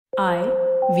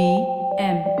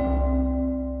IVM.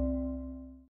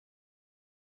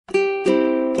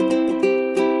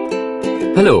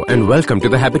 Hello and welcome to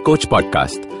the Habit Coach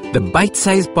Podcast, the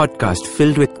bite-sized podcast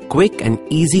filled with quick and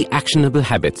easy actionable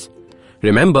habits.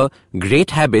 Remember,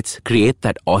 great habits create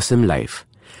that awesome life.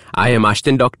 I am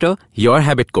Ashton Doctor, your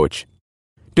habit coach.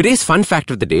 Today's fun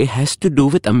fact of the day has to do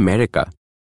with America.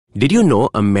 Did you know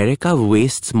America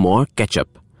wastes more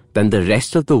ketchup than the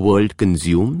rest of the world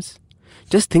consumes?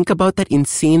 Just think about that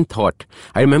insane thought.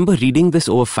 I remember reading this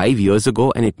over 5 years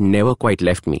ago and it never quite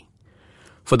left me.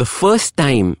 For the first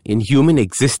time in human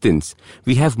existence,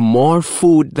 we have more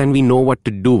food than we know what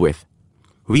to do with.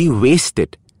 We waste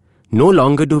it. No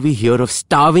longer do we hear of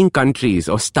starving countries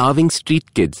or starving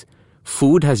street kids.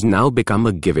 Food has now become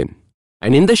a given.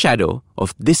 And in the shadow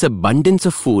of this abundance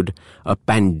of food, a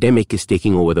pandemic is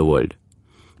taking over the world.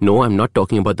 No, I'm not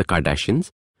talking about the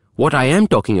Kardashians. What I am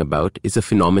talking about is a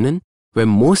phenomenon where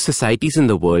most societies in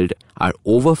the world are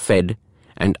overfed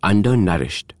and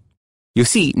undernourished. You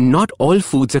see, not all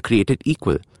foods are created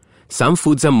equal. Some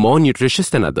foods are more nutritious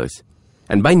than others.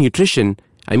 And by nutrition,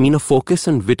 I mean a focus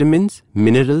on vitamins,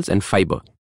 minerals, and fiber.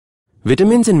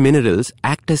 Vitamins and minerals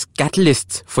act as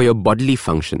catalysts for your bodily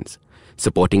functions,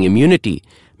 supporting immunity,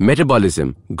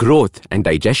 metabolism, growth, and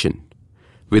digestion.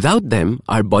 Without them,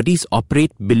 our bodies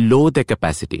operate below their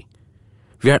capacity.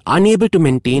 We are unable to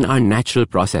maintain our natural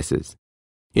processes.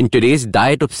 In today's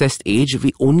diet-obsessed age,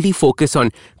 we only focus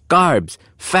on carbs,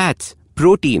 fats,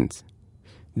 proteins.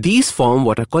 These form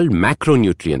what are called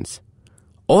macronutrients.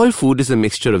 All food is a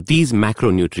mixture of these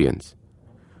macronutrients.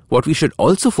 What we should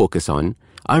also focus on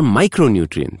are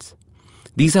micronutrients.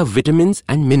 These are vitamins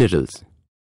and minerals.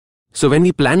 So when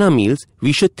we plan our meals,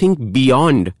 we should think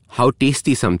beyond how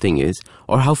tasty something is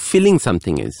or how filling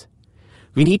something is.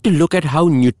 We need to look at how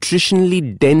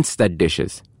nutritionally dense that dish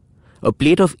is. A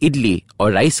plate of idli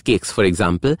or rice cakes, for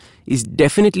example, is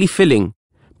definitely filling,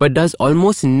 but does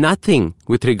almost nothing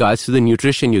with regards to the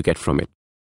nutrition you get from it.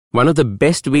 One of the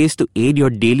best ways to aid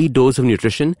your daily dose of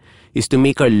nutrition is to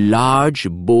make a large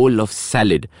bowl of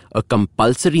salad a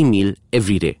compulsory meal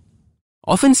every day.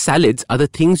 Often salads are the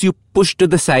things you push to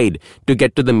the side to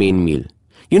get to the main meal.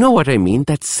 You know what I mean?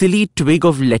 That silly twig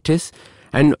of lettuce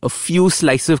and a few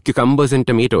slices of cucumbers and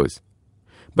tomatoes.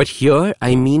 But here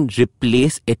I mean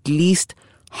replace at least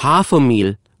half a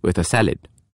meal with a salad.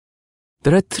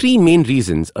 There are 3 main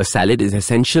reasons a salad is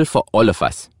essential for all of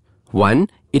us. 1,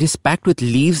 it is packed with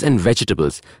leaves and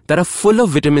vegetables that are full of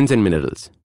vitamins and minerals,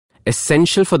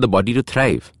 essential for the body to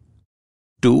thrive.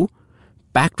 2,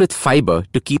 packed with fiber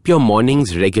to keep your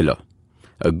mornings regular.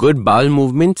 A good bowel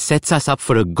movement sets us up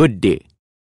for a good day.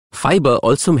 Fiber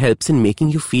also helps in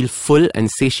making you feel full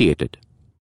and satiated.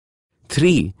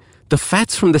 3, the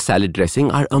fats from the salad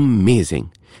dressing are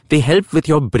amazing. They help with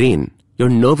your brain, your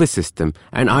nervous system,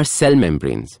 and our cell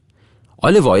membranes.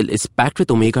 Olive oil is packed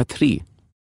with omega-3.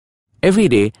 Every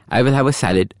day, I will have a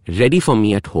salad ready for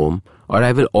me at home, or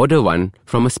I will order one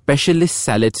from a specialist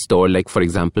salad store like, for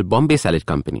example, Bombay Salad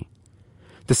Company.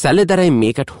 The salad that I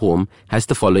make at home has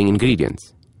the following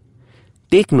ingredients.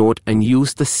 Take note and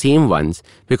use the same ones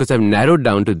because I've narrowed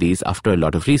down to these after a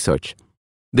lot of research.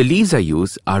 The leaves I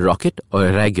use are rocket or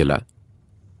irregular,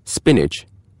 spinach,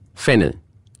 fennel.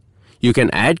 You can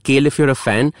add kale if you're a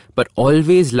fan, but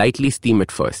always lightly steam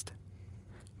it first.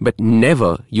 But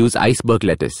never use iceberg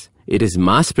lettuce. It is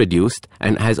mass-produced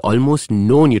and has almost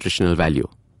no nutritional value.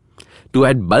 To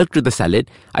add bulk to the salad,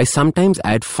 I sometimes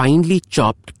add finely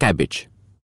chopped cabbage.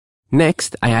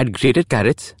 Next, I add grated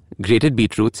carrots, grated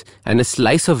beetroots, and a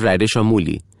slice of radish or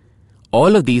mooli.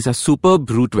 All of these are superb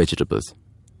root vegetables.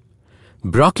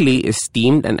 Broccoli is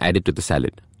steamed and added to the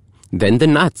salad. Then the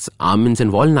nuts, almonds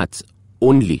and walnuts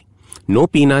only. No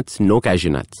peanuts, no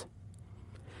cashew nuts.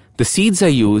 The seeds I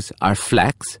use are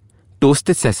flax,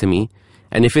 toasted sesame,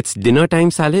 and if it's dinner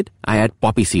time salad, I add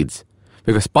poppy seeds.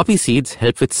 Because poppy seeds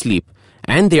help with sleep,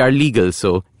 and they are legal,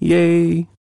 so yay!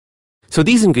 So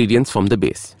these ingredients form the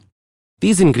base.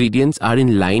 These ingredients are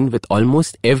in line with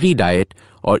almost every diet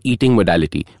or eating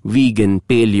modality, vegan,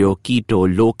 paleo,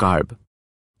 keto, low carb.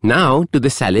 Now, to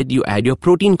the salad, you add your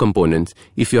protein components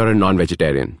if you're a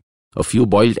non-vegetarian. A few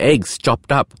boiled eggs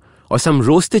chopped up, or some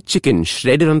roasted chicken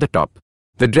shredded on the top.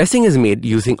 The dressing is made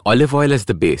using olive oil as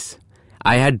the base.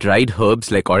 I add dried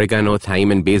herbs like oregano, thyme,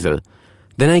 and basil.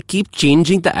 Then I keep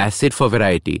changing the acid for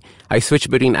variety. I switch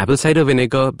between apple cider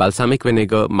vinegar, balsamic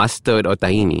vinegar, mustard, or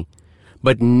tahini.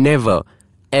 But never,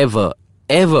 ever,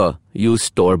 ever use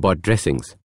store-bought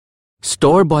dressings.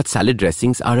 Store-bought salad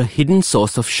dressings are a hidden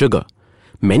source of sugar.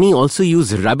 Many also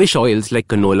use rubbish oils like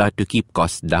canola to keep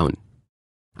costs down.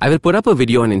 I will put up a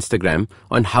video on Instagram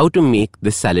on how to make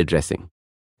this salad dressing.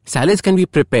 Salads can be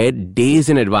prepared days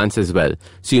in advance as well,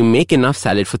 so you make enough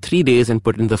salad for 3 days and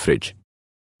put it in the fridge.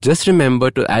 Just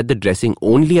remember to add the dressing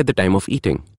only at the time of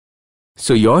eating.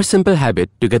 So your simple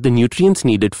habit to get the nutrients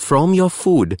needed from your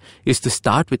food is to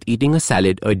start with eating a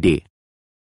salad a day.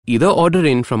 Either order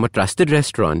in from a trusted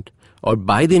restaurant or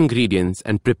buy the ingredients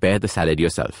and prepare the salad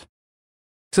yourself.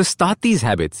 So start these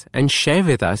habits and share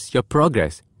with us your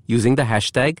progress using the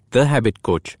hashtag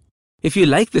 #TheHabitCoach. If you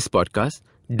like this podcast,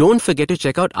 don't forget to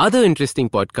check out other interesting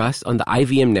podcasts on the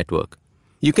IVM network.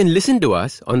 You can listen to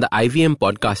us on the IVM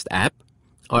Podcast app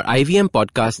or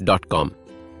ivmpodcast.com.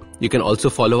 You can also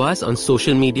follow us on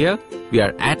social media. We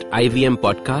are at IVM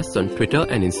Podcasts on Twitter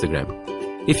and Instagram.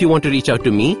 If you want to reach out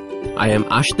to me, I am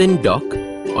Ashdin Doc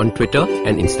on Twitter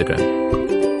and Instagram.